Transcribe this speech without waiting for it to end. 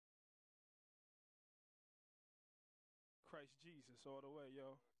Christ Jesus all the way,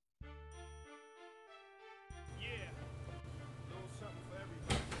 yo. Yeah, little something for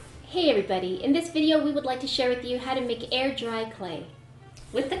everybody. Hey everybody, in this video we would like to share with you how to make air dry clay.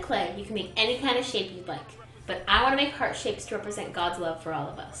 With the clay, you can make any kind of shape you'd like, but I want to make heart shapes to represent God's love for all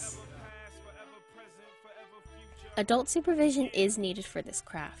of us. Adult supervision is needed for this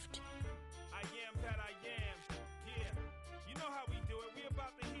craft.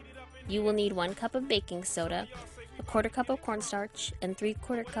 You will need 1 cup of baking soda, 1/4 cup of cornstarch, and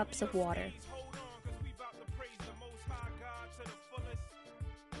 3/4 cups of water.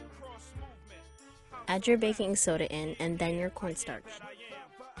 Add your baking soda in and then your cornstarch.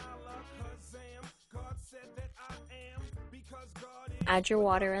 Add your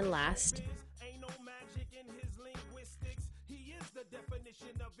water in last.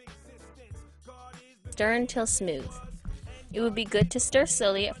 Stir until smooth. It would be good to stir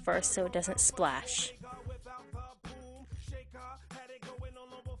slowly at first so it doesn't splash.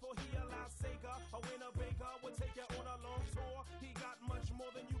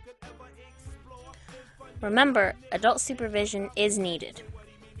 Remember, adult supervision is needed.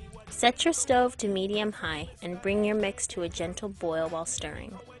 Set your stove to medium-high and bring your mix to a gentle boil while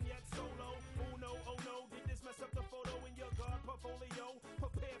stirring.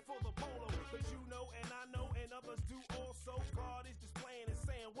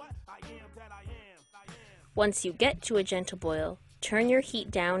 Once you get to a gentle boil, turn your heat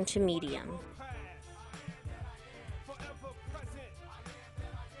down to medium.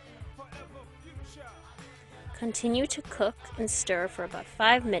 Continue to cook and stir for about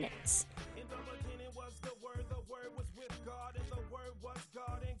 5 minutes.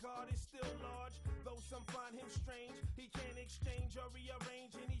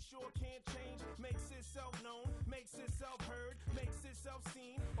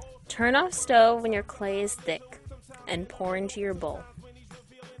 Turn off stove when your clay is thick and pour into your bowl.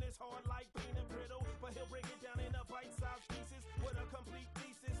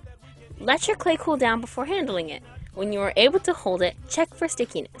 Let your clay cool down before handling it. When you are able to hold it, check for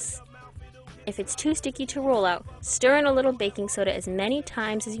stickiness. If it's too sticky to roll out, stir in a little baking soda as many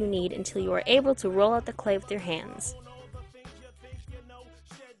times as you need until you are able to roll out the clay with your hands.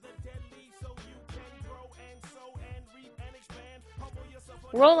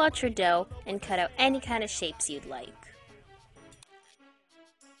 Roll out your dough and cut out any kind of shapes you'd like.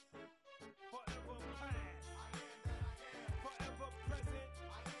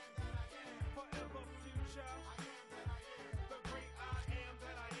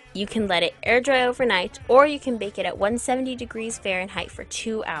 You can let it air dry overnight, or you can bake it at 170 degrees Fahrenheit for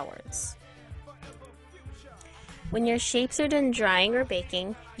 2 hours. When your shapes are done drying or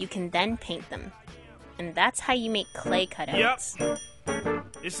baking, you can then paint them. And that's how you make clay cutouts. Yep.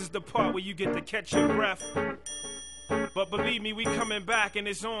 This is the part where you get to catch your breath. But believe me, we coming back and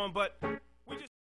it's on, but